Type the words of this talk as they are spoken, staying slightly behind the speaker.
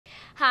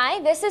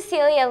Hi, this is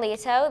Celia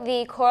Leto,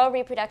 the Coral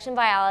Reproduction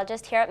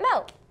Biologist here at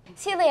Mote.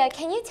 Celia,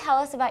 can you tell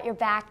us about your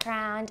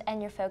background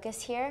and your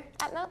focus here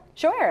at Mote?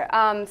 Sure.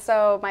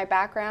 So my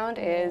background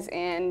is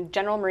in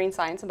general marine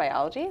science and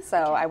biology. So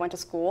I went to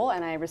school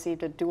and I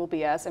received a dual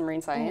BS in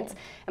marine science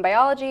and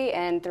biology,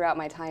 and throughout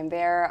my time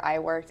there I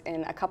worked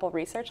in a couple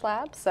research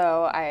labs.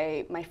 So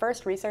my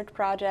first research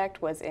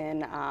project was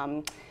in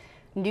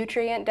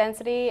nutrient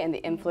density and the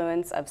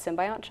influence of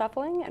symbiont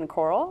shuffling and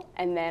coral,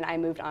 and then I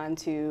moved on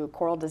to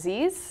coral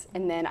disease,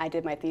 and then I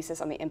did my thesis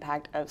on the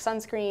impact of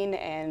sunscreen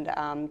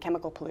and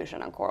chemical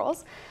pollution on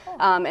corals.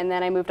 And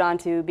then I moved on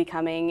to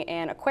becoming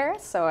an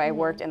aquarist, so I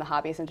worked in the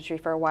hobbyist industry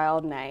for a while,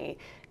 and I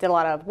did a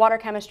lot of water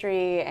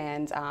chemistry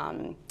and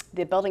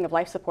the building of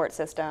life support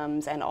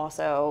systems and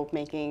also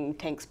making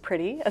tanks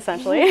pretty,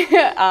 essentially.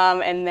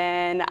 And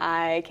then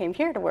I came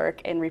here to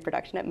work in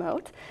reproduction at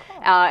Mote.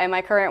 And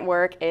my current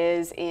work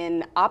is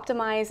in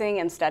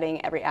optimizing and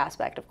studying every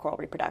aspect of coral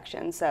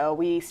reproduction. So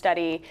we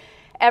study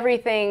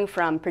everything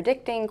from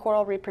predicting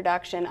coral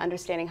reproduction,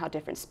 understanding how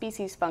different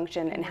species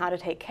function, and how to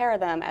take care of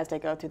them as they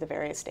go through the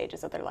various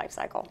stages of their life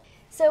cycle.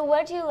 So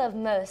what do you love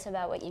most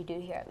about what you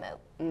do here at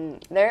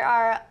Mote? There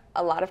are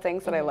a lot of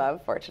things that I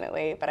love,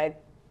 fortunately, but I'd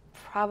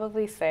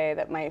probably say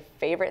that my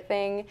favorite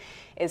thing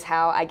is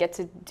how I get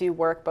to do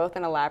work both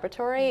in a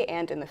laboratory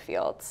and in the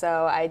field.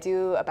 So I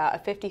do about a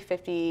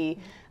 50-50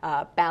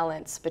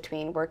 balance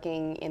between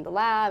working in the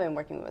lab and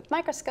working with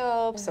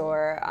microscopes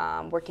or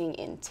working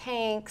in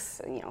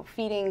tanks,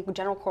 feeding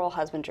general coral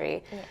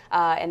husbandry.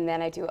 And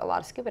then I do a lot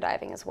of scuba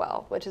diving as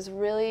well, which is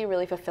really,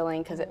 really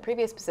fulfilling because at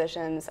previous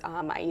positions,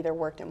 I either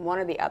worked in one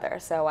or the other,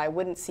 so I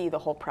wouldn't see the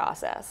whole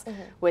process.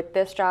 With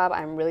this job,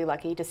 I'm really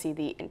lucky to see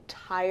the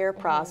entire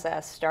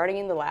process, starting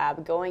in the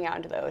lab, going out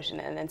into the ocean,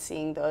 and then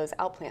seeing those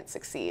outplants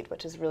succeed,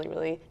 which is really,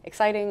 really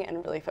exciting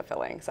and really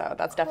fulfilling. So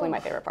that's definitely my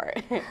favorite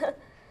part.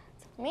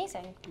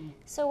 Amazing.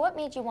 So what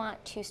made you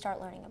want to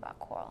start learning about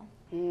coral?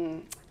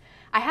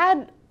 I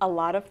had a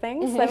lot of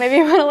things that made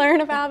me want to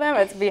learn about them.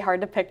 It'd be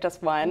hard to pick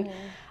just one.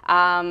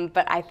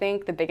 But I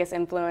think the biggest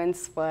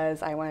influence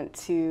was I went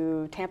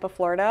to Tampa,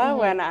 Florida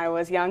when I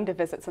was young to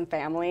visit some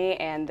family,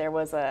 and there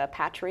was a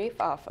patch reef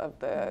off of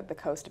the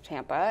coast of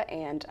Tampa,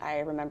 and I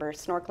remember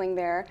snorkeling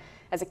there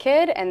as a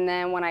kid, and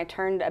then when I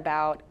turned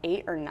about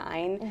 8 or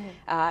 9,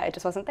 it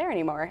just wasn't there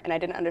anymore, and I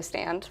didn't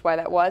understand why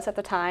that was at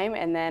the time.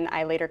 And then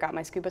I later got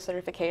my scuba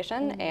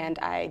certification, and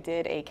I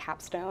did a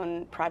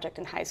capstone project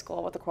in high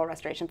school with the Coral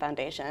Restoration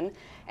Foundation,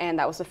 and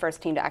that was the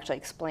first team to actually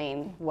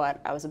explain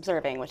what I was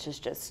observing, which is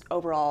just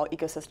overall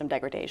ecosystem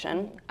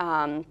degradation.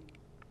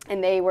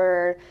 And they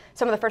were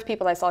some of the first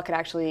people I saw could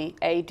actually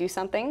A, do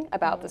something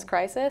about this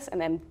crisis, and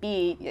then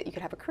B, you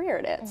could have a career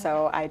at it.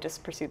 So I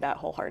just pursued that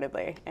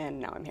wholeheartedly,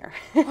 and now I'm here.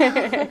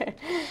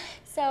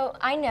 So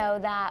I know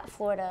that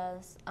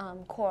Florida's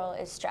coral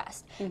is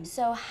stressed.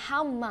 So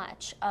how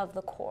much of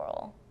the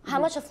coral, how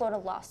much of Florida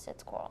lost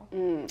its coral?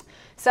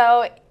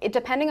 So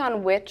depending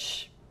on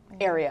which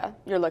area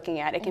you're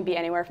looking at, it can be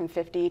anywhere from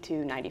 50 to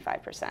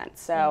 95%.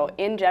 So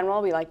in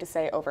general, we like to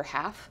say over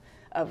half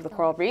of the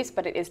coral reefs,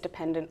 but it is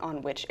dependent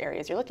on which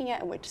areas you're looking at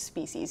and which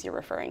species you're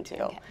referring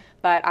to.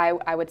 But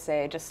I would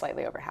say just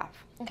slightly over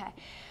half. Okay.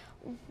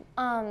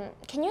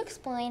 Can you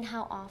explain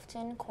how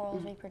often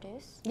corals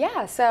reproduce?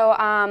 Yeah,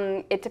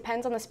 so it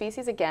depends on the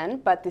species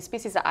again, but the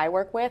species that I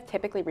work with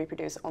typically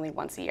reproduce only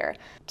once a year.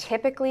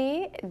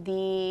 Typically,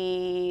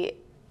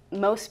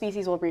 most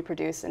species will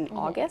reproduce in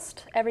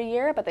August every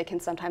year, but they can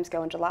sometimes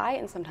go in July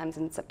and sometimes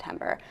in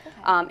September.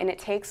 And it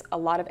takes a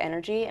lot of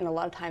energy and a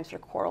lot of times for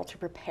coral to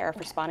prepare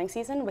for spawning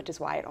season, which is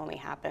why it only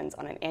happens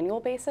on an annual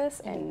basis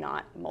and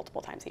not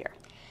multiple times a year.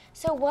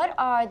 So what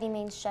are the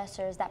main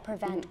stressors that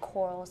prevent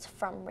corals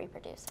from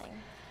reproducing?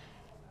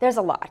 There's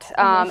a lot,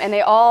 and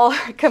they all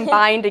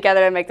combine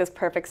together to make this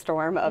perfect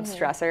storm of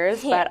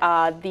stressors.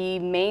 But the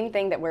main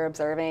thing that we're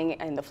observing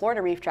in the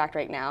Florida Reef Tract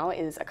right now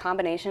is a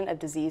combination of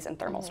disease and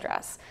thermal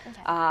stress.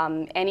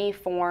 Any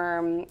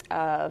form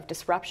of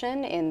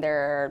disruption in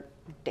their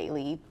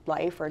daily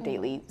life or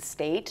daily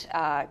state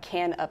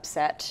can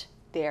upset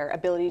their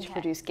ability to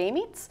produce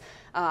gametes,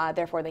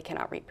 therefore they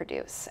cannot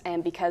reproduce.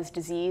 And because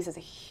disease is a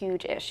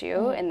huge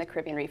issue in the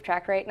Caribbean Reef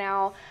Tract right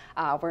now,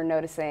 we're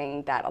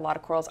noticing that a lot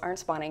of corals aren't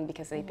spawning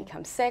because they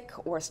become sick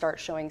or start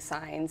showing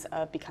signs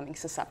of becoming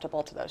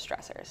susceptible to those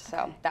stressors.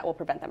 So that will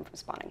prevent them from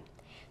spawning.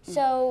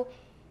 So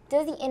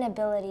does the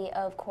inability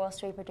of corals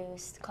to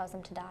reproduce cause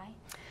them to die?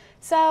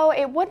 So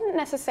it wouldn't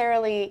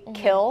necessarily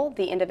kill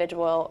the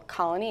individual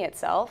colony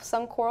itself.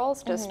 Some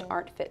corals just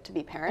aren't fit to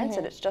be parents,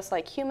 and it's just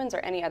like humans or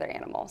any other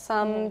animal.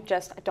 Some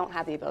just don't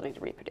have the ability to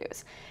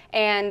reproduce.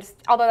 And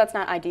although that's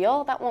not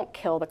ideal, that won't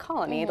kill the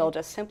colony. They'll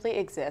just simply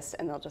exist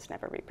and they'll just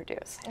never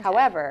reproduce.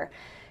 However,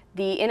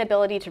 the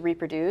inability to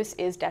reproduce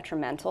is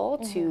detrimental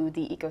to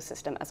the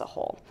ecosystem as a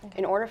whole.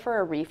 In order for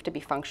a reef to be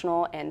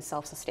functional and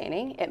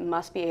self-sustaining, it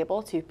must be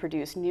able to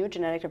produce new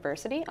genetic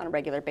diversity on a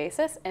regular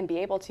basis and be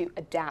able to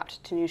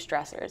adapt to new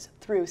stressors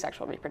through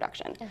sexual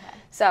reproduction.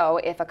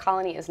 So if a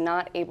colony is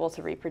not able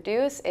to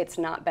reproduce, it's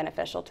not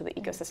beneficial to the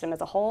ecosystem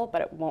as a whole,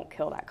 but it won't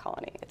kill that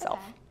colony itself.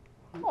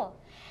 Cool.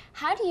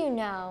 How do you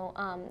know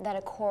that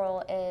a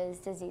coral is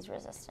disease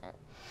resistant?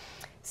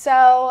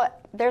 So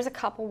there's a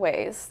couple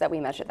ways that we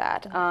measure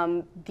that.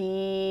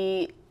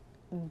 The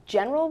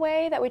general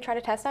way that we try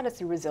to test that is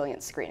through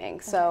resilience screening.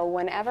 So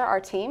whenever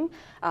our team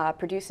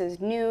produces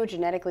new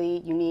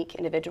genetically unique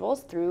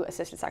individuals through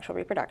assisted sexual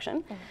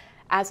reproduction,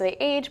 as they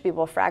age, we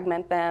will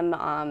fragment them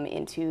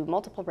into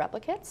multiple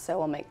replicates. So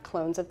we'll make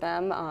clones of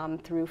them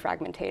through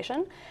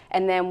fragmentation.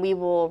 And then we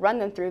will run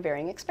them through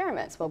varying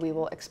experiments where we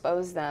will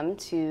expose them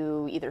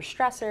to either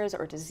stressors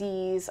or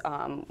disease,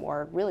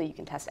 or really you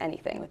can test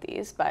anything with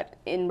these. But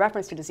in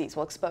reference to disease,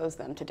 we'll expose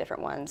them to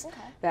different ones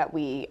that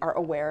we are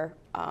aware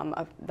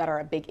of that are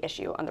a big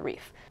issue on the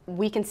reef.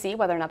 We can see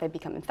whether or not they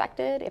become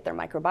infected, if their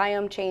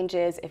microbiome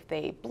changes, if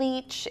they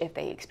bleach, if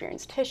they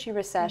experience tissue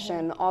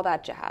recession, all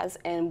that jazz.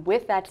 And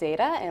with that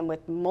data, and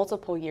with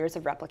multiple years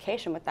of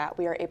replication with that,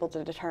 we are able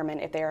to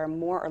determine if they are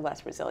more or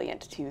less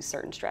resilient to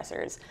certain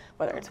stressors,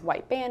 whether it's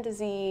white band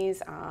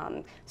disease,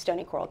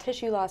 stony coral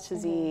tissue loss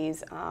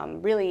disease,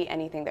 really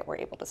anything that we're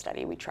able to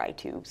study, we try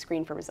to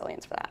screen for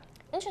resilience for that.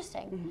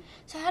 Interesting.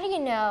 So how do you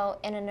know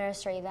in a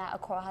nursery that a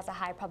coral has a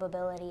high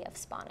probability of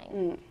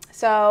spawning?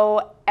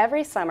 So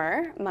every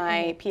summer,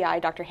 my PI,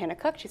 Dr. Hannah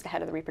Cook, she's the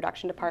head of the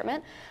reproduction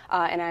department,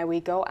 and we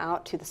go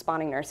out to the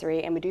spawning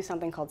nursery and we do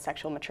something called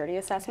sexual maturity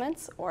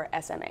assessments, or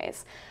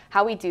SMAs.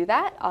 How we do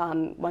that,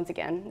 once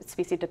again, it's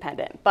species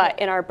dependent, but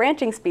in our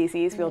branching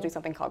species, we'll do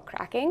something called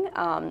cracking.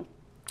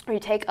 Where you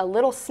take a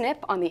little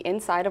snip on the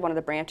inside of one of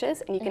the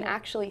branches, and you can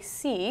actually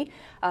see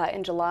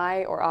in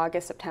July or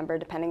August, September,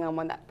 depending on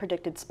when that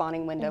predicted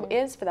spawning window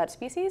is for that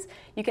species,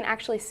 you can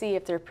actually see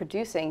if they're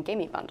producing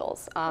gamete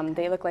bundles.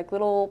 They look like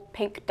little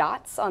pink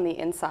dots on the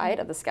inside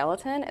of the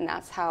skeleton, and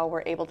that's how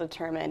we're able to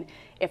determine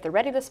if they're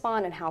ready to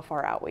spawn and how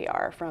far out we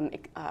are from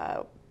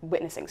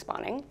witnessing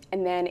spawning.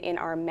 And then in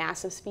our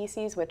massive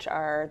species, which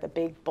are the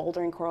big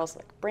bouldering corals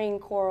like brain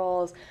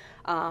corals,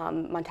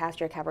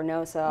 Montasteria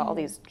cavernosa, all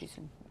these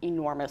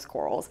enormous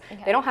corals.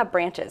 They don't have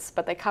branches,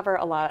 but they cover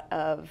a lot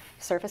of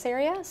surface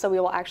area. So we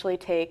will actually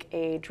take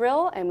a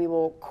drill and we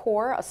will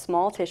core a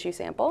small tissue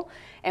sample,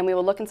 and we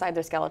will look inside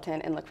their skeleton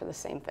and look for the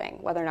same thing,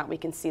 whether or not we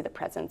can see the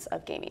presence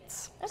of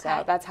gametes.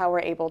 So that's how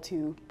we're able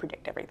to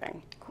predict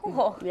everything.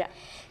 Cool. Yeah.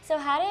 So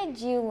how did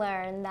you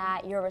learn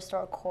that your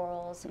restored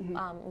corals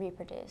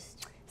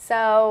reproduced?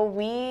 So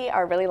we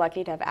are really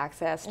lucky to have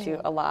access to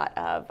a lot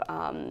of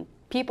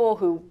people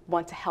who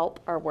want to help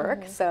our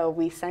work. So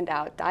we send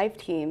out dive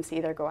teams to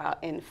either go out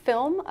and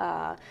film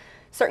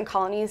certain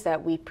colonies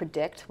that we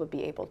predict would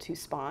be able to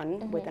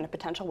spawn within a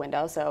potential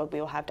window. So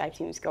we will have dive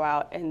teams go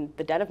out in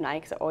the dead of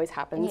night, because it always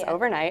happens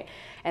overnight,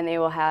 and they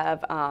will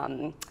have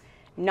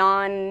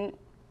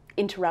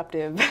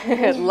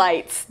non-interruptive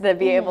lights that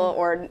be able,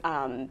 or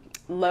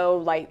low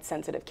light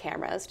sensitive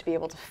cameras to be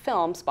able to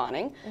film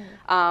spawning.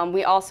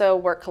 We also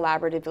work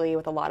collaboratively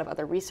with a lot of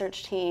other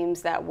research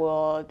teams that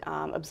will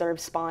observe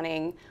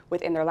spawning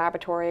within their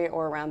laboratory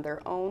or around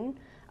their own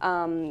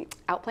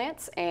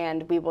outplants,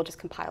 and we will just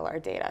compile our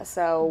data.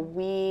 So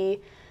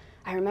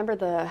I remember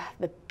the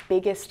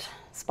biggest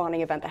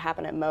spawning event that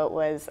happened at Mote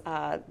was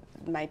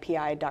my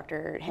PI,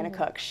 Dr. Hannah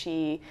Cook.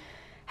 She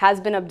has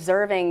been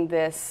observing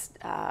this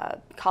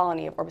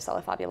colony of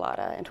Orbicella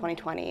fabulata in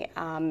 2020.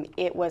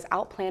 It was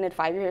outplanted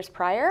 5 years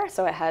prior,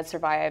 so it had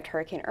survived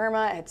Hurricane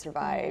Irma, it had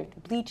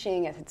survived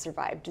bleaching, it had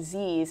survived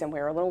disease, and we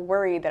were a little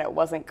worried that it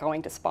wasn't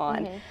going to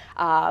spawn.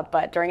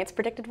 But during its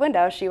predicted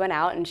window, she went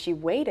out and she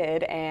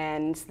waited,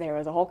 and there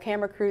was a whole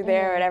camera crew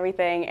there and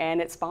everything, and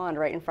it spawned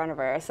right in front of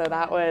her. So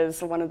that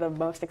was one of the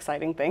most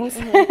exciting things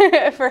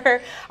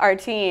for our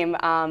team.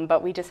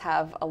 But we just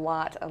have a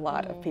lot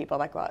of people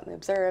that go out and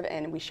observe,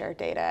 and we share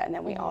data. And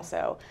then we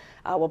also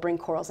will bring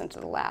corals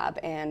into the lab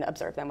and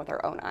observe them with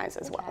our own eyes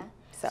as well.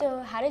 So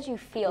how did you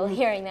feel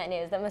hearing that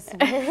news? That must have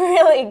been a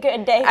really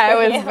good day for you.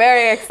 I was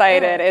very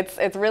excited.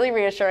 It's really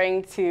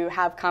reassuring to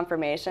have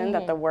confirmation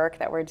that the work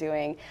that we're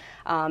doing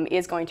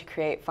is going to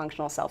create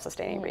functional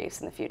self-sustaining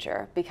reefs in the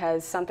future.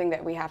 Because something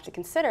that we have to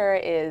consider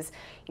is,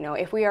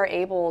 if we are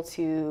able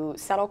to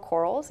settle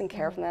corals and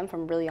care for them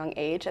from a really young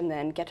age, and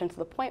then get them to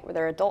the point where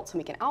they're adults and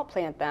we can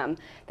outplant them,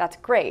 that's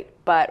great.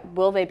 But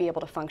will they be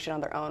able to function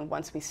on their own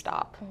once we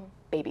stop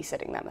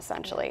babysitting them,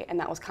 essentially? And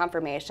that was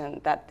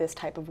confirmation that this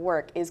type of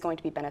work is going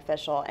to be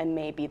beneficial and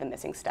may be the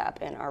missing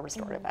step in our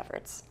restorative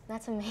efforts.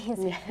 That's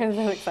amazing. Yeah, it's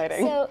really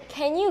exciting. So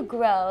can you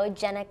grow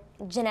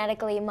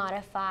genetically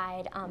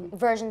modified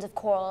versions of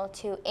coral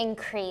to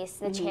increase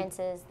the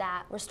chances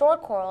that restored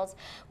corals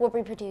will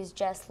reproduce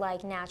just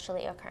like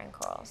naturally occurring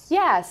corals?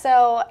 Yeah,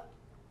 so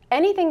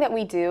anything that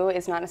we do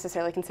is not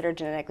necessarily considered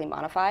genetically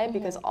modified,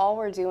 because all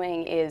we're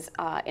doing is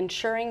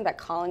ensuring that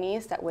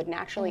colonies that would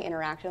naturally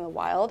interact in the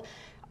wild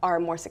are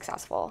more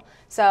successful.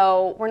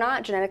 So we're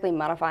not genetically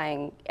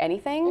modifying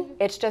anything,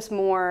 it's just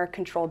more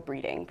controlled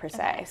breeding per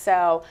se.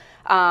 So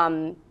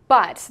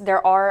But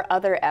there are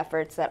other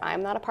efforts that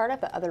I'm not a part of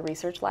that other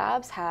research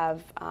labs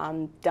have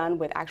done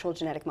with actual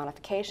genetic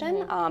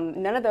modification.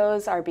 None of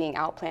those are being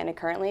outplanted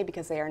currently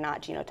because they are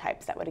not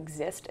genotypes that would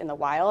exist in the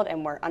wild,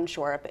 and we're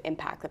unsure of the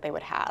impact that they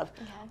would have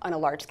on a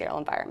large-scale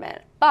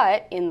environment.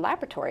 But in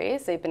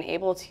laboratories, they've been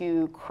able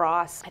to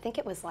cross, I think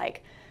it was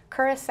like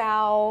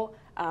Curacao,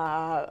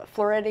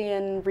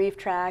 Floridian reef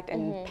tract,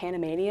 and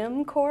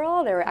Panamanian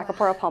coral. They were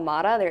Acropora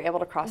palmata. They were able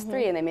to cross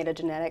 3, and they made a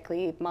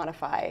genetically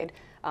modified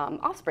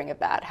offspring of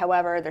that.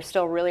 However, they're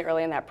still really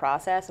early in that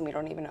process, and we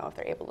don't even know if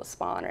they're able to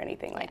spawn or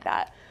anything like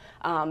that.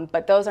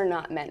 But those are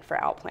not meant for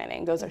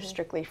outplanting. Those are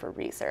strictly for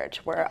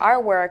research, where our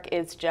work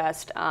is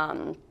just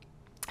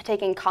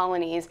taking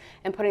colonies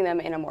and putting them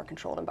in a more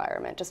controlled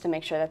environment just to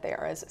make sure that they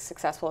are as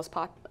successful as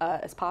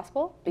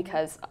possible,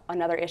 because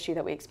another issue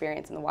that we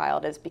experience in the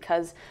wild is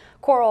because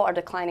coral are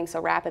declining so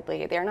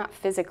rapidly, they are not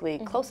physically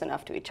close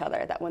enough to each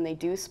other that when they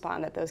do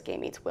spawn that those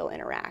gametes will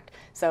interact.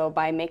 So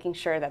by making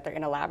sure that they're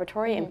in a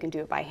laboratory and we can do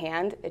it by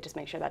hand, it just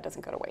makes sure that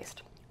doesn't go to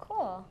waste.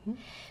 Cool.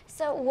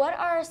 So what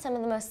are some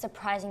of the most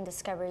surprising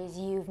discoveries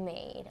you've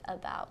made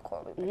about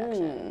coral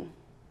reproduction?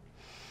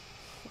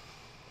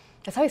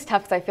 It's always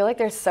tough because I feel like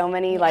there's so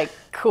many like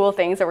cool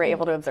things that we're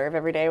able to observe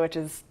every day, which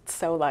is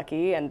so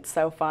lucky and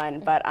so fun.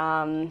 But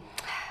I'd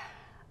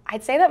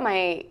say that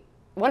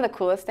one of the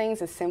coolest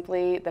things is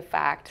simply the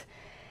fact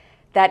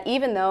that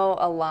even though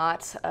a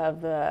lot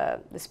of the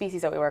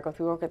species that we work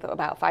with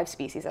about 5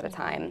 species at a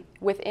time,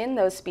 within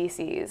those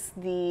species,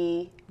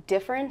 the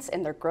difference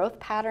in their growth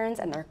patterns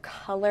and their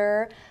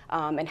color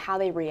and how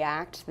they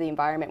react to the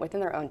environment within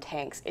their own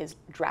tanks is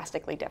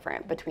drastically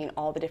different between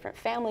all the different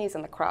families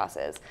and the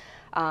crosses.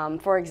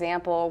 For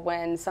example,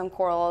 when some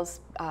corals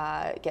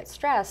get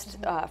stressed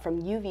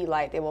from UV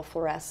light, they will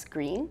fluoresce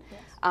green.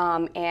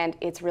 And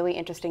it's really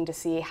interesting to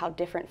see how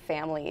different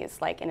families,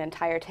 like an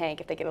entire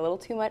tank, if they get a little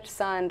too much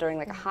sun during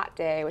like a hot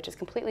day, which is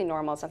completely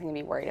normal, it's nothing to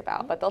be worried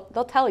about, but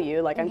they'll tell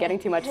you, like, I'm getting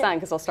too much sun,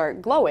 because they'll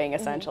start glowing,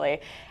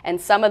 essentially. And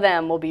some of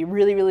them will be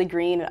really, really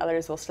green, and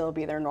others will still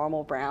be their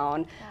normal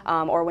brown.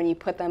 Or when you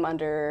put them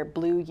under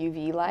blue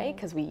UV light,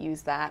 because we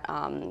use that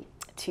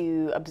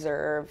to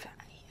observe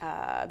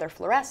their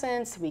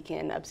fluorescence. We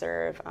can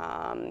observe,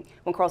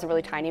 when corals are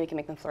really tiny, we can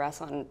make them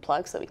fluoresce on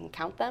plugs so that we can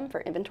count them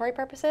for inventory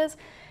purposes.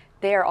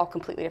 They are all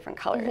completely different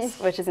colors,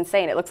 which is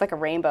insane. It looks like a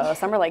rainbow.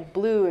 Some are like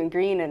blue and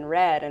green and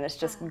red, and it's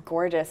just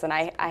gorgeous. And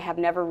I have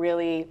never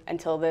really,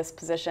 until this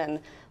position,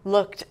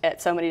 looked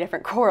at so many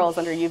different corals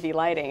under UV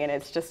lighting, and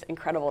it's just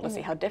incredible to see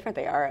how different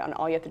they are, and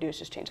all you have to do is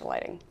just change the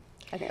lighting.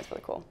 I think that's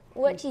really cool.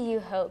 What do you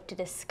hope to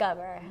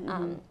discover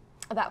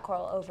about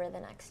coral over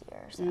the next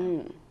year or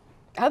so?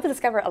 I hope to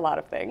discover a lot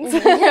of things.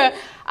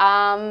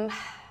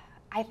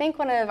 I think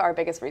one of our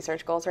biggest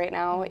research goals right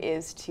now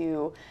is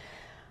to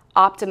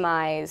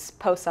optimize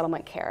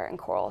post-settlement care in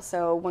coral.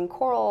 So when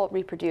coral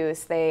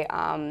reproduce, their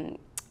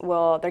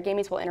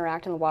gametes will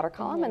interact in the water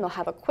column, and they'll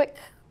have a quick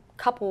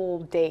couple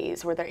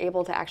days where they're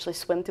able to actually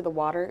swim through the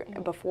water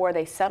before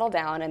they settle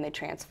down and they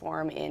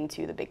transform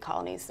into the big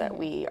colonies that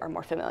we are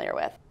more familiar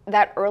with.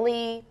 That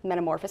early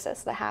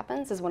metamorphosis that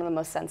happens is one of the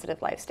most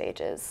sensitive life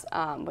stages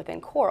within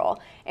coral.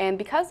 And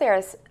because they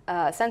are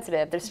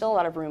sensitive, there's still a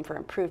lot of room for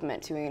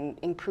improvement to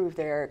improve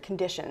their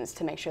conditions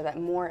to make sure that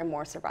more and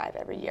more survive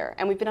every year.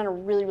 And we've done a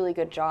really, really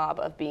good job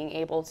of being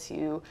able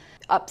to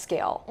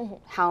upscale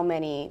how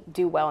many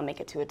do well and make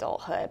it to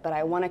adulthood. But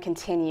I want to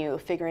continue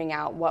figuring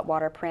out what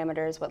water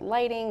parameters, what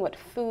lighting, what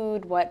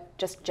food, what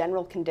just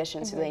general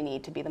conditions do they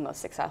need to be the most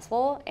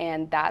successful.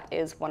 And that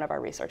is one of our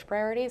research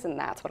priorities, and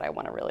that's what I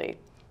want to really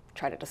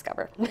try to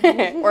discover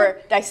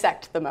or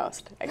dissect the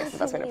most, I guess is the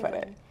best way to put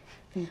it.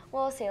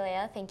 Well,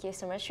 Celia, thank you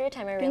so much for your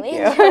time. I really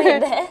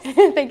enjoyed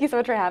this. Thank you so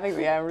much for having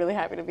me. I'm really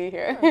happy to be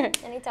here.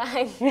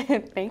 Anytime.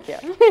 Thank you.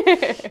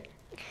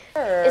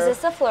 Is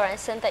this the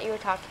fluorescent that you were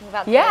talking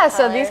about? Yeah,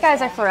 so these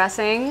guys are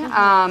fluorescing.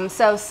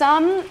 So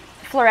some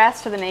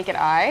fluoresce to the naked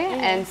eye,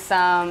 and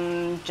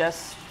some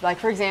just, like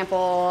for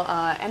example,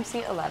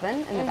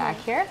 MC11 in the back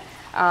here.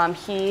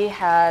 He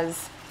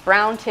has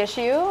brown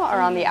tissue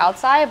around the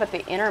outside, but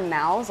the inner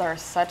mouths are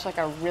such like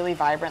a really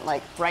vibrant,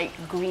 like bright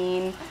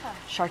green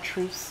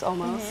chartreuse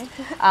almost.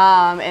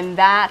 And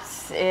that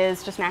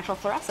is just natural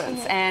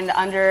fluorescence. And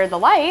under the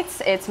lights,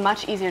 it's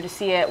much easier to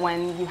see it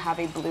when you have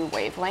a blue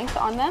wavelength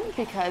on them,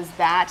 because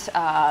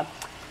that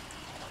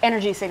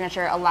energy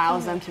signature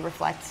allows them to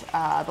reflect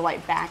the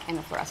light back in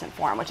the fluorescent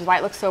form, which is why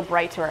it looks so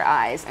bright to our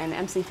eyes. And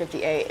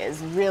MC58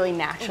 is really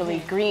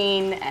naturally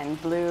green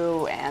and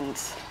blue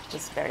and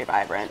just very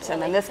vibrant.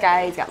 And then this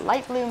guy, he's got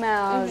light blue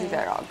mouths,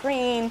 they're all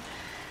green.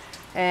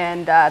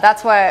 And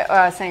that's what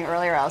I was saying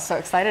earlier I was so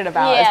excited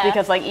about, is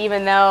because like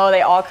even though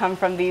they all come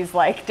from these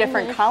like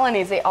different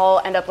colonies, they all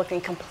end up looking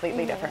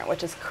completely different,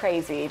 which is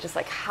crazy, just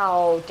like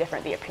how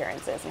different the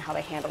appearance is and how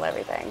they handle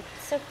everything.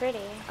 So pretty.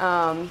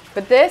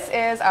 But this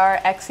is our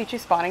ex situ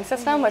spawning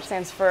system, which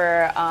stands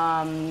for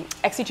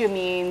ex situ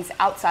means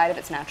outside of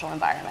its natural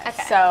environment.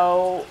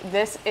 So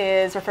this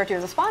is referred to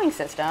as a spawning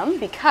system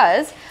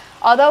because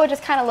although it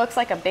just kind of looks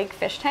like a big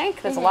fish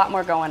tank, there's a lot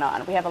more going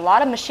on. We have a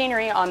lot of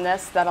machinery on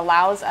this that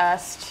allows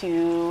us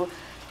to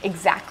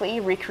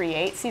exactly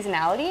recreate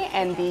seasonality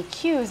and the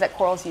cues that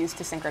corals use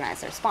to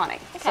synchronize their spawning.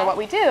 So what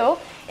we do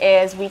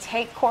is we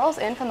take corals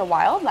in from the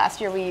wild. Last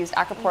year we used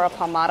Acropora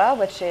palmata,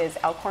 which is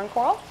elkhorn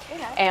coral,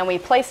 and we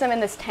place them in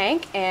this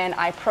tank, and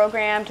I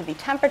programmed the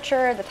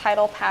temperature, the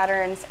tidal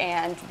patterns,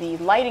 and the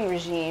lighting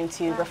regime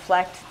to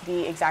reflect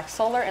the exact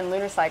solar and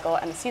lunar cycle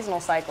and the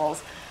seasonal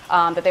cycles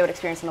that they would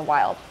experience in the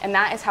wild. And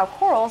that is how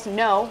corals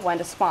know when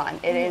to spawn.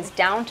 It is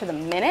down to the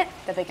minute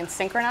that they can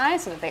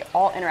synchronize so that they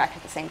all interact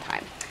at the same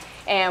time.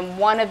 And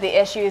one of the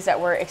issues that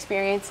we're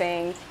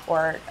experiencing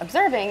or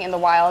observing in the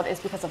wild is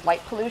because of light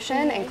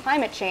pollution and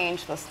climate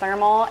change, those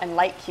thermal and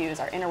light cues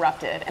are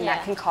interrupted, and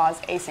that can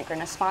cause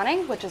asynchronous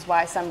spawning, which is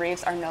why some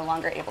reefs are no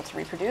longer able to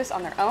reproduce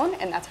on their own,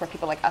 and that's where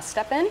people like us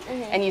step in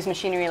and use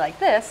machinery like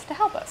this to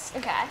help us.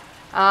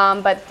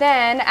 But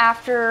then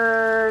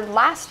after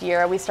last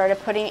year, we started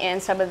putting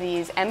in some of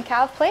these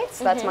MCAV plates.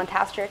 So that's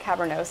Montastria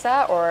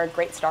cavernosa, or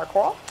Great Star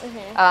Coral.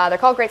 They're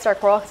called Great Star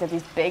Coral because they have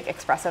these big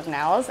expressive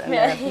nails, and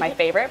they're my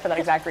favorite for that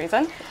exact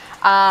reason.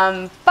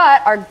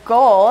 But our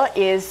goal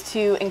is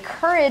to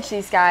encourage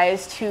these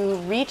guys to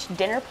reach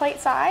dinner plate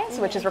size,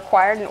 which is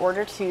required in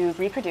order to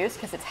reproduce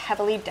because it's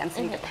heavily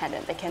density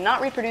dependent. They cannot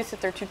reproduce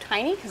if they're too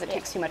tiny because it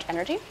takes too much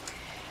energy.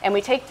 And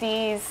we take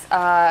these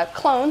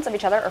clones of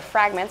each other, or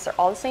fragments, they're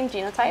all the same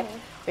genotype.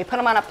 We put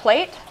them on a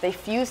plate, they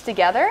fuse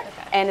together,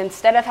 and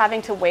instead of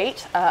having to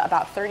wait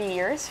about 30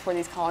 years for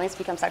these colonies to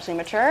become sexually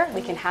mature,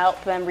 we can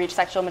help them reach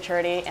sexual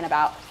maturity in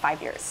about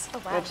 5 years,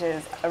 which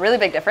is a really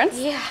big difference.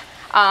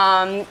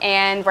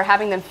 And we're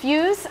having them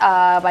fuse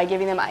by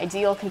giving them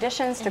ideal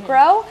conditions to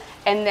grow,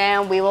 and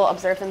then we will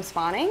observe them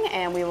spawning,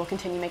 and we will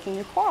continue making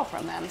new coral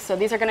from them. So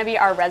these are going to be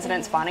our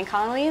resident spawning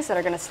colonies that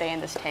are going to stay in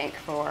this tank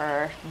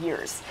for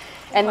years.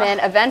 And then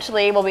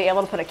eventually we'll be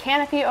able to put a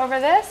canopy over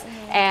this,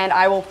 and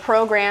I will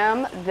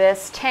program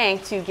this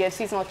tank to give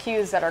seasonal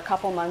cues that are a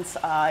couple months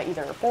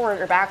either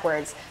forward or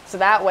backwards, so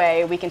that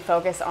way we can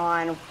focus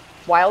on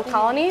wild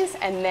colonies,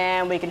 and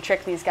then we can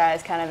trick these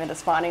guys kind of into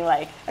spawning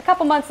like a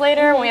couple months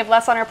later when we have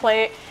less on our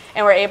plate,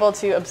 and we're able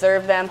to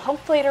observe them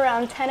hopefully at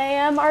around 10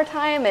 a.m. our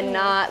time and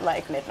not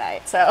like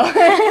midnight. So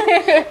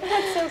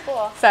That's so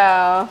cool.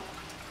 So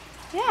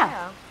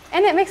yeah.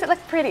 And it makes it look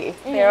pretty.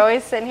 They're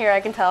always sitting here, I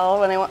can tell,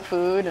 when they want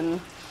food,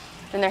 and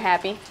then they're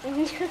happy.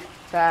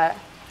 But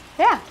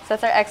yeah, so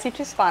that's our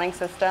XC2 spawning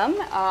system.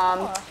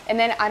 And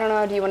then, I don't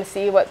know, do you want to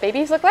see what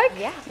babies look like?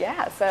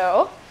 Yeah,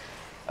 so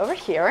over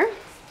here,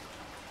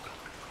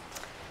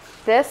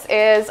 this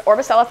is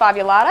Orbicella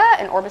fabulata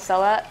and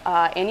Orbicella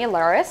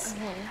annularis.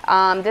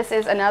 This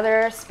is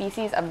another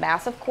species of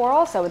massive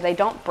coral, so they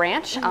don't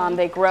branch.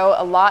 They grow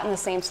a lot in the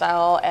same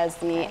style as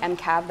the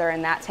MCAV that are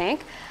in that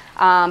tank.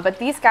 But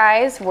these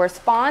guys were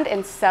spawned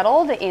and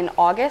settled in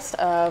August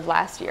of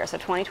last year, so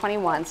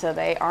 2021, so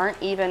they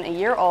aren't even a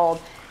year old,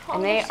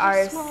 and they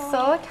are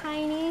so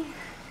tiny.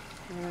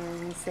 Let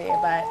me see,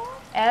 but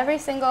every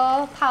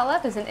single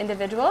polyp is an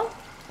individual.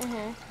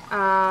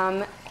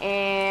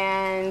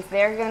 And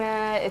they're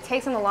gonna, it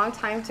takes them a long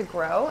time to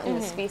grow in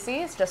the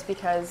species, just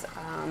because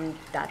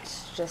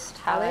that's just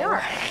how they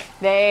are.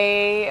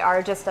 They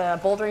are just a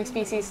bouldering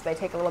species, so they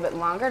take a little bit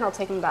longer, and it'll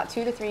take them about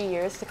 2 to 3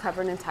 years to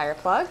cover an entire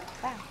plug.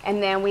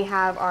 And then we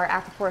have our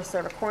Acropora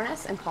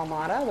cervicornis and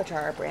palmata, which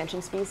are our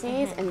branching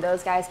species, and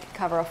those guys can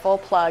cover a full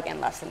plug in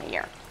less than a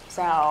year.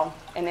 So,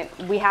 and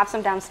we have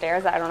some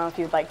downstairs that I don't know if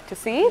you'd like to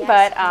see,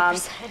 but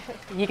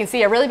you can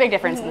see a really big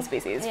difference in the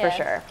species for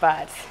sure.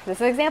 But this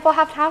is an example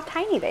of how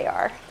tiny they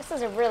are. This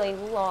is a really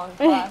long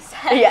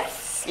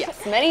process.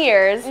 Yes, many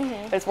years,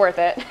 but it's worth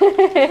it.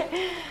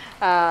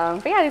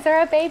 But yeah, these are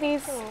our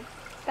babies,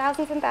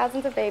 thousands and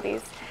thousands of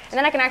babies. And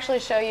then I can actually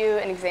show you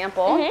an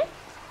example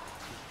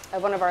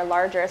of one of our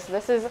larger. So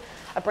this is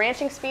a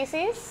branching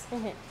species.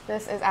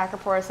 This is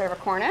Acropora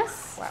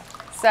cervicornis.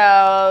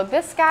 So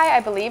this guy, I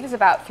believe, is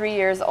about 3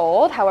 years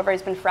old. However,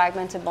 he's been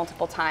fragmented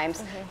multiple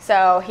times.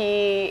 So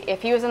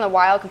if he was in the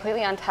wild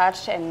completely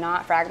untouched and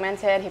not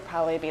fragmented, he'd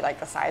probably be like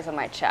the size of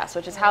my chest,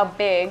 which is how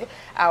big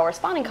our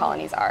spawning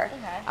colonies are.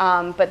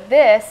 But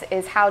this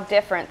is how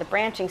different the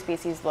branching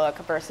species look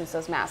versus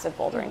those massive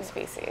bouldering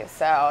species.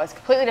 So it's a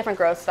completely different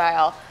growth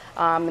style.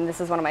 And this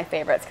is one of my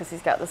favorites because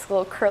he's got this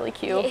little curly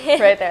cue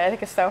right there. I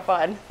think it's so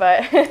fun.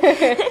 But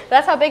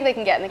that's how big they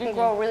can get. And they can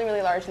grow really,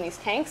 really large in these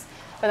tanks.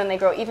 But then they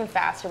grow even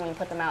faster when you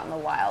put them out in the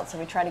wild. So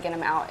we try to get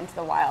them out into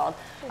the wild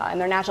in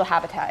their natural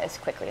habitat as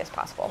quickly as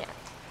possible.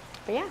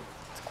 But yeah,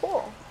 it's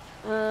cool.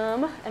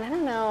 And I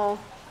don't know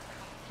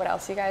what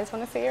else you guys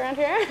want to see around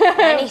here.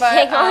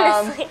 Anything,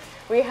 honestly.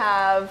 We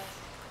have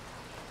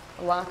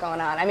a lot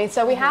going on. I mean,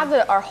 so we have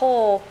our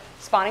whole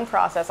spawning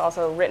process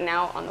also written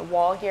out on the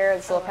wall here.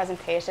 This little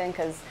presentation,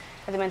 because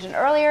as I mentioned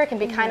earlier, it can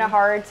be kind of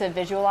hard to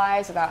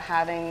visualize without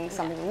having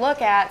something to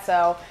look at.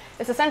 So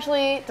this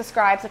essentially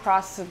describes the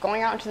process of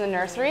going out into the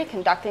nursery,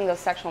 conducting those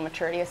sexual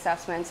maturity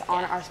assessments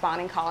on our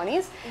spawning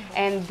colonies.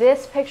 And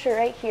this picture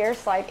right here,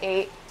 slide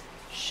 8,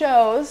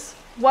 shows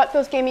what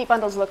those gamete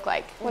bundles look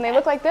like. When they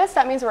look like this,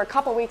 that means we're a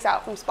couple weeks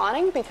out from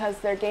spawning because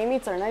their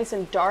gametes are nice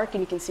and dark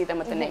and you can see them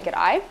with the naked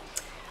eye.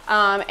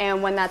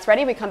 And when that's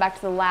ready, we come back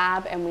to the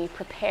lab and we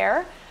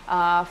prepare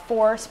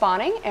for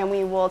spawning, and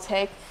we will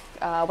take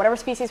whatever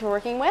species we're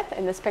working with.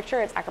 In this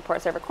picture, it's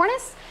Acroporis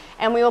evercornis,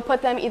 and we will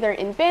put them either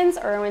in bins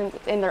or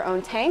in their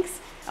own tanks,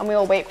 and we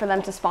will wait for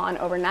them to spawn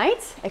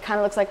overnight. It kind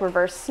of looks like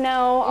reverse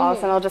snow. All of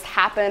a sudden, it'll just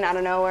happen out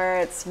of nowhere.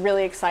 It's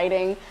really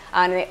exciting,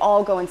 and they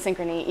all go in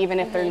synchrony, even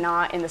if they're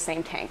not in the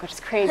same tank, which is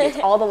crazy. It's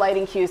all the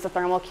lighting cues, the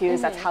thermal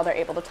cues, that's how they're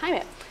able to time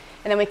it.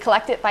 And then we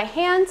collect it by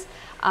hand.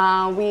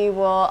 We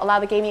will allow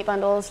the gamete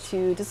bundles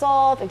to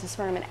dissolve into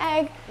sperm and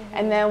egg,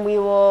 and then we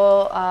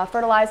will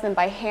fertilize them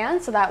by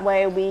hand, so that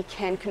way we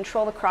can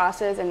control the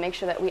crosses and make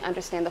sure that we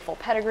understand the full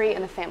pedigree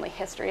and the family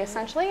history,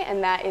 essentially,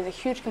 and that is a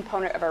huge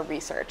component of our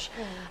research.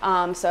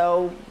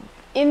 So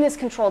in this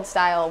controlled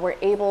style, we're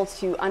able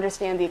to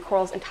understand the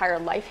coral's entire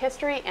life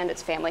history and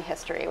its family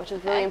history, which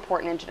is really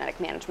important in genetic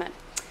management.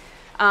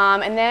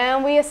 And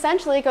then we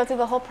essentially go through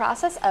the whole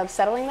process of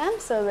settling them.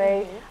 So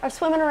they are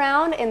swimming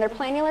around in their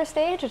planular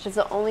stage, which is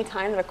the only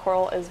time that a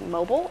coral is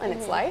mobile in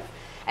its life.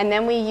 And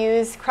then we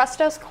use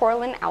crustose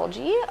coralline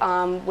algae,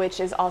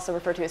 which is also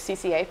referred to as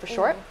CCA for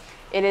short.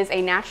 It is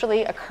a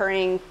naturally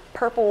occurring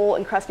purple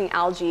encrusting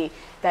algae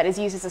that is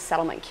used as a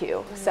settlement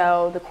cue.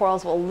 So the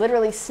corals will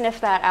literally sniff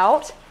that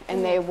out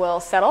and they will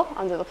settle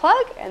under the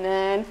plug, and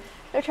then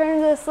they're turned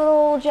into this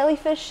little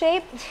jellyfish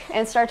shape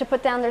and start to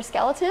put down their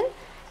skeleton.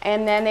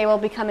 And then they will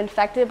become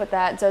infected with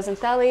that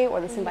zooxanthellae,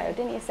 or the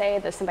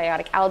Symbiodiniaceae, the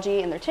symbiotic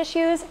algae in their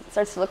tissues. It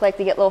starts to look like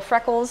they get little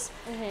freckles.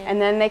 And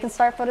then they can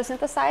start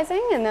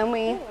photosynthesizing, and then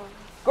we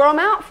grow them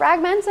out,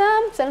 fragment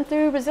them, send them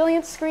through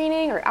resilience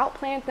screening, or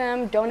outplant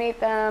them,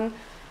 donate them,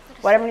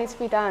 whatever needs to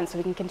be done so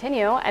we can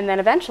continue. And then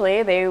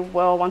eventually they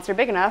will, once they're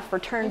big enough,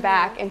 return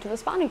back into the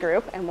spawning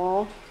group, and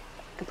we'll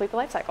complete the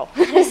life cycle.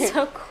 That is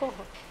so cool.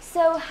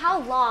 So how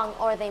long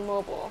are they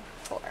mobile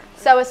for?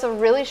 So it's a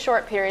really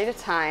short period of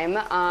time.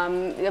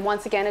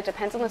 Once again, it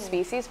depends on the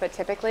species, but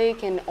typically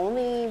can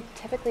only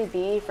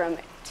be from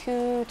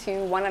 2 to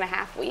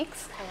 1.5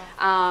 weeks.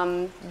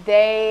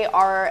 They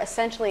are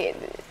essentially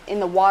in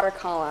the water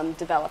column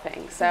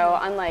developing. So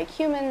unlike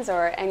humans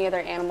or any other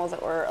animals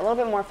that we're a little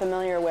bit more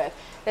familiar with,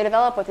 they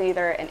develop with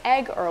either an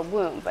egg or a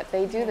womb, but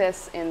they do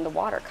this in the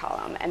water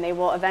column, and they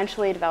will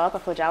eventually develop a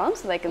flagellum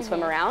so they can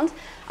swim around.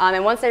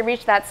 And once they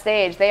reach that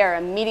stage, they are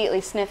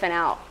immediately sniffing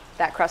out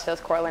that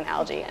crustose coralline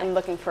algae and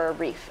looking for a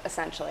reef,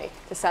 essentially,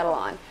 to settle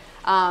on.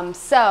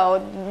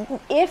 So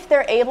if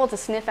they're able to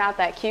sniff out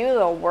that cue,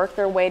 they'll work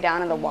their way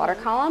down in the water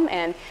column,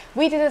 and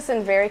we do this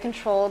in very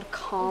controlled,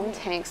 calm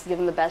tanks to give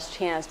them the best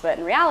chance, but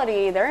in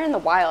reality, they're in the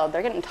wild,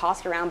 they're getting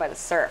tossed around by the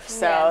surf,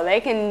 so they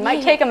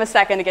might take them a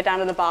second to get down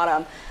to the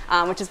bottom,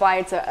 which is why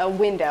it's a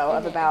window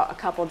of about a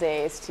couple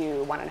days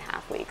to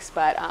 1.5 weeks,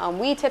 but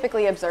we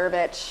typically observe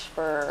it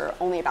for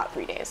only about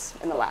 3 days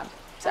in the lab.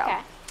 So.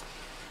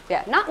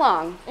 Yeah, not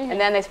long,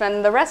 and then they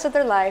spend the rest of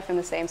their life in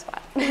the same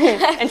spot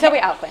until we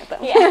outplant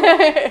them.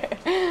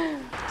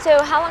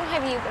 So how long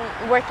have you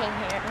been working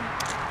here?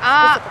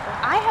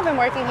 I have been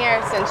working here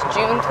since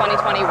June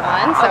 2021,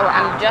 so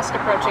I'm just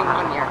approaching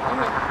 1 year.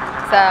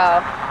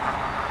 So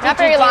not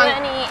very long. Did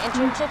you do any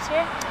internships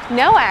here?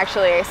 No,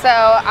 actually. So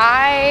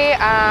I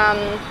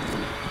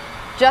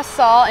just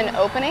saw an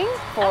opening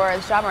for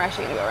this job. We're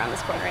actually going to go around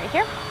this corner right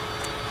here.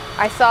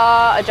 I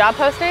saw a job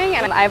posting,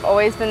 and I've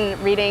always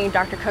been reading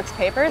Dr. Cook's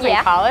papers in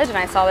college, and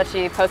I saw that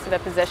she posted a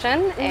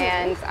position,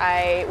 and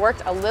I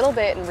worked a little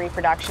bit in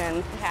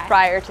reproduction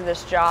prior to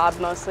this job,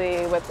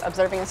 mostly with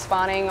observing and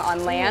spawning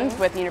on land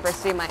with the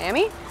University of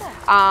Miami.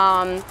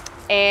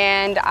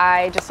 And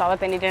I just saw that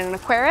they needed an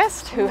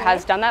aquarist who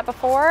has done that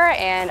before,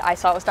 and I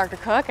saw it was Dr.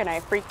 Cook, and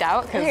I freaked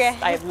out because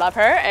I love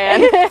her,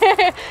 and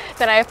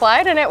then I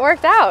applied, and it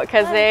worked out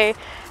because I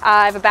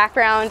have a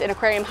background in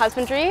aquarium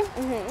husbandry,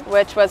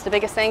 which was the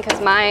biggest thing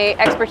because my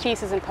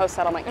expertise is in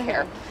post-settlement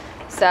care.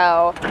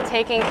 So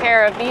taking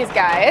care of these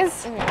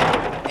guys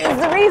is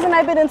the reason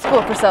I've been in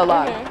school for so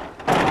long.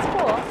 That's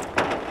cool.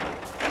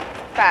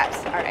 But,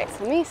 all right,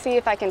 so let me see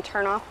if I can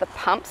turn off the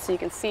pump so you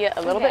can see it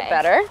a little bit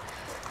better.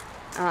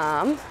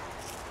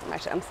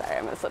 Actually, I'm sorry,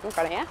 I'm going to slip in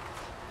front of you.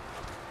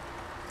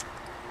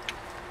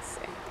 Let's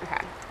see.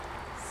 Okay.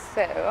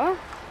 So,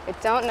 I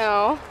don't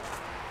know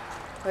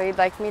where you'd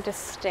like me to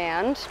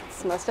stand.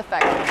 It's most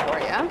effective for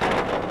you.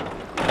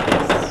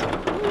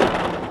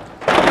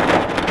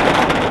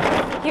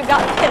 You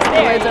got this.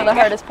 The words are the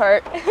hardest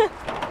part.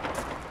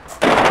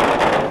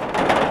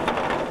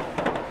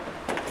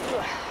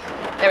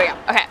 There we go.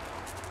 Okay.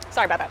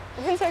 Sorry about that.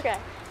 It's okay.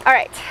 All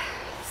right.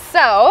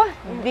 So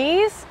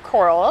these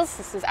corals,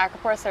 this is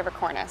Acroporis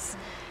evercornis.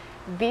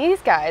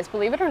 These guys,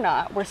 believe it or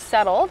not, were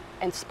settled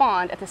and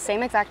spawned at the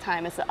same exact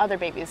time as the other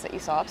babies that you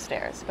saw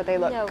upstairs, but they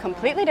look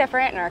completely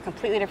different and are a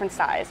completely different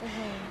size.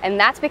 And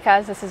that's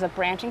because this is a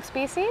branching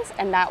species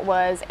and that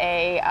was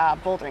a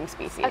bouldering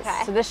species.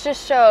 So this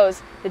just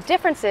shows the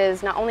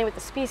differences not only with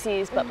the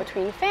species, but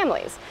between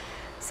families.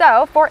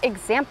 So for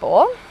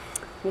example,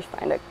 let me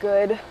find a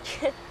good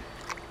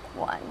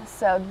one.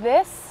 So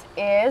this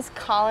is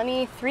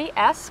colony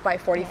 3S by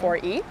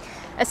 44E.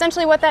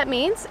 Essentially what that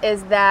means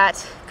is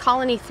that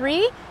colony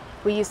 3,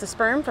 we use the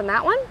sperm from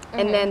that one,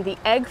 and then the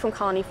egg from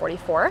colony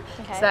 44.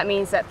 Okay. So that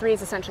means that 3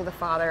 is essentially the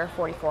father,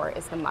 44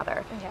 is the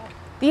mother. Okay.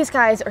 These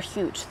guys are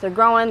huge. They're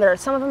growing.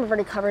 Some of them have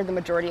already covered the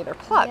majority of their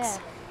plugs.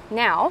 Yeah.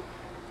 Now,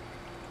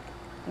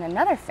 in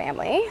another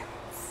family,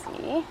 let's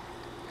see,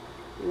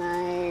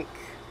 like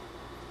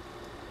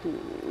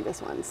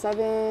this one,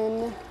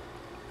 7S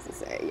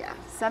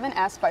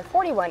by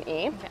 41E.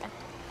 Okay.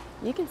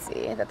 You can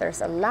see that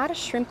there's a lot of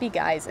shrimpy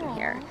guys in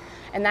here.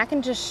 And that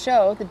can just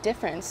show the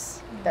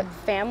difference that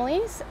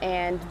families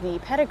and the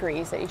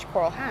pedigrees that each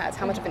coral has,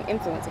 how much of an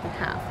influence it can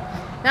have.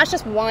 And that's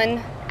just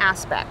one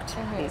aspect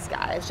of these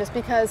guys. Just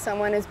because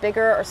someone is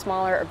bigger or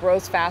smaller or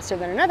grows faster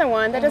than another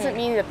one, that doesn't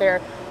mean that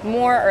they're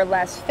more or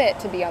less fit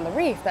to be on the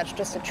reef. That's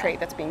just a trait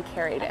that's being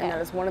carried, and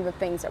that is one of the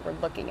things that we're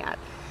looking at.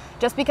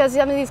 Just because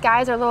some of these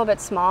guys are a little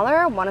bit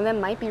smaller, one of them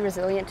might be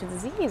resilient to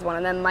disease, one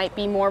of them might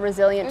be more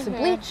resilient to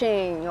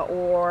bleaching,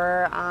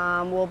 or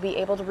will be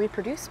able to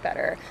reproduce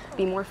better,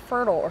 be more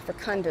fertile or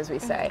fecund, as we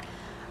say.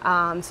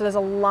 So there's a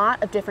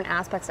lot of different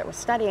aspects that we're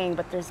studying,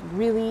 but there's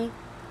really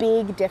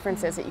big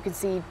differences that you can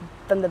see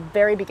from the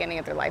very beginning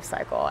of their life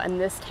cycle,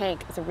 and this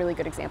tank is a really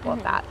good example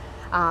of that.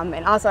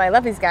 And also I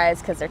love these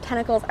guys because their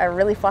tentacles are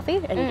really fluffy,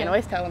 and you can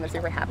always tell when they're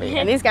super happy.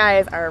 And these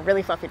guys are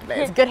really fluffy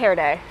today. It's a good hair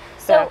day.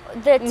 So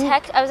the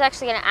I was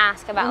actually going to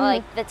ask about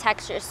like the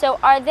texture. So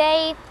are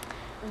they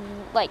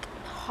like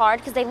hard?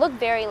 Because they look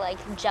very like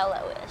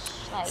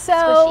jello-ish, like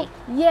squishy.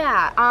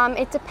 Yeah,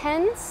 it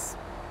depends.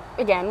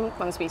 Again,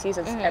 one species,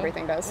 as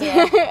everything does.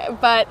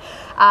 But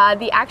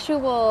the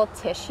actual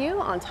tissue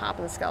on top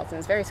of the skeleton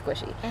is very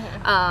squishy.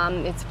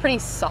 It's pretty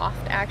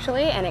soft,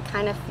 actually, and it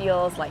kind of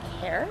feels like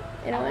hair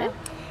in a way.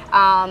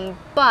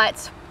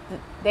 But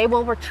they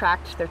will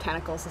retract their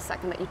tentacles the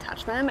second that you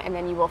touch them, and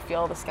then you will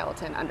feel the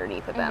skeleton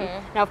underneath of them.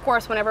 Now, of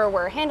course, whenever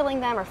we're handling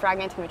them or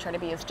fragmenting, we try to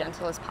be as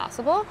gentle as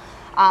possible.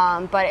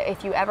 But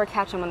if you ever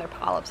catch them when their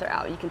polyps are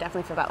out, you can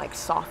definitely feel that like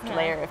soft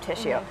layer of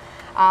tissue.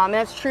 And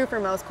that's true for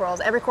most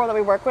corals. Every coral that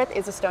we work with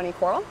is a stony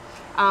coral,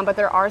 but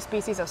there are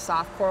species of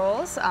soft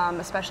corals,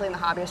 especially in the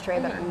hobbyist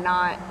trade, that are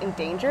not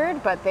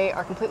endangered, but they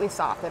are completely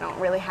soft. They don't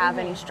really have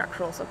any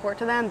structural support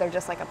to them. They're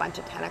just like a bunch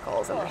of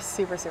tentacles, and they're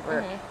super,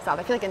 super soft.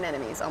 They feel like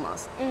anemones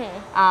almost.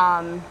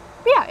 But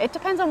yeah, it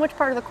depends on which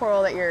part of the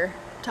coral that you're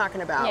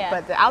talking about,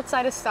 but the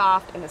outside is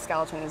soft and the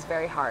skeleton is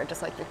very hard,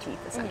 just like your teeth,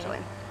 essentially.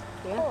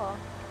 Cool.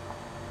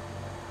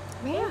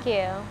 Yeah. Thank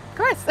you. Of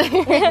course.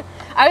 I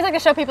always like to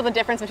show people the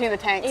difference between the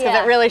tanks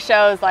because it really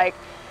shows like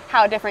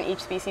how different each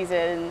species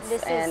is.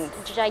 This is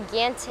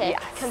gigantic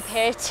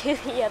compared to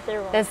the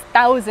other one. There's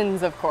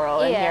thousands of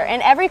coral in here,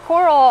 and every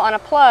coral on a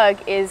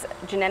plug is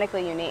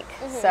genetically unique.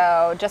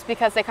 So just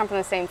because they come from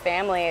the same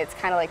family, it's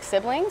kind of like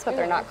siblings, but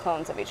they're not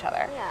clones of each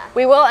other.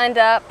 We will end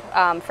up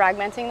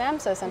fragmenting them,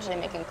 so essentially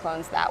making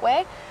clones that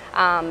way.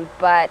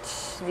 But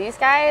these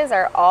guys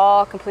are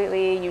all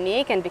completely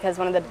unique, and because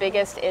one of the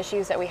biggest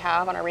issues that we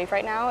have on our reef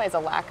right now is a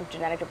lack of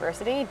genetic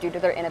diversity due to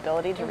their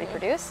inability to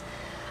reproduce,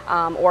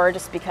 or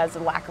just because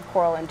of lack of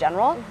coral in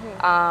general.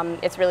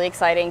 It's really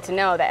exciting to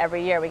know that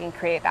every year we can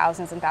create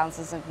thousands and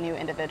thousands of new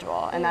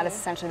individuals, and that is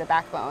essentially the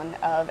backbone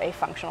of a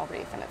functional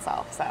reef in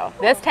itself. So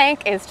this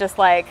tank is just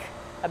like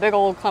a big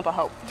old clump of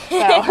hope.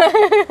 So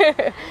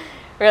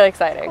really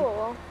exciting.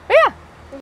 Cool. But yeah,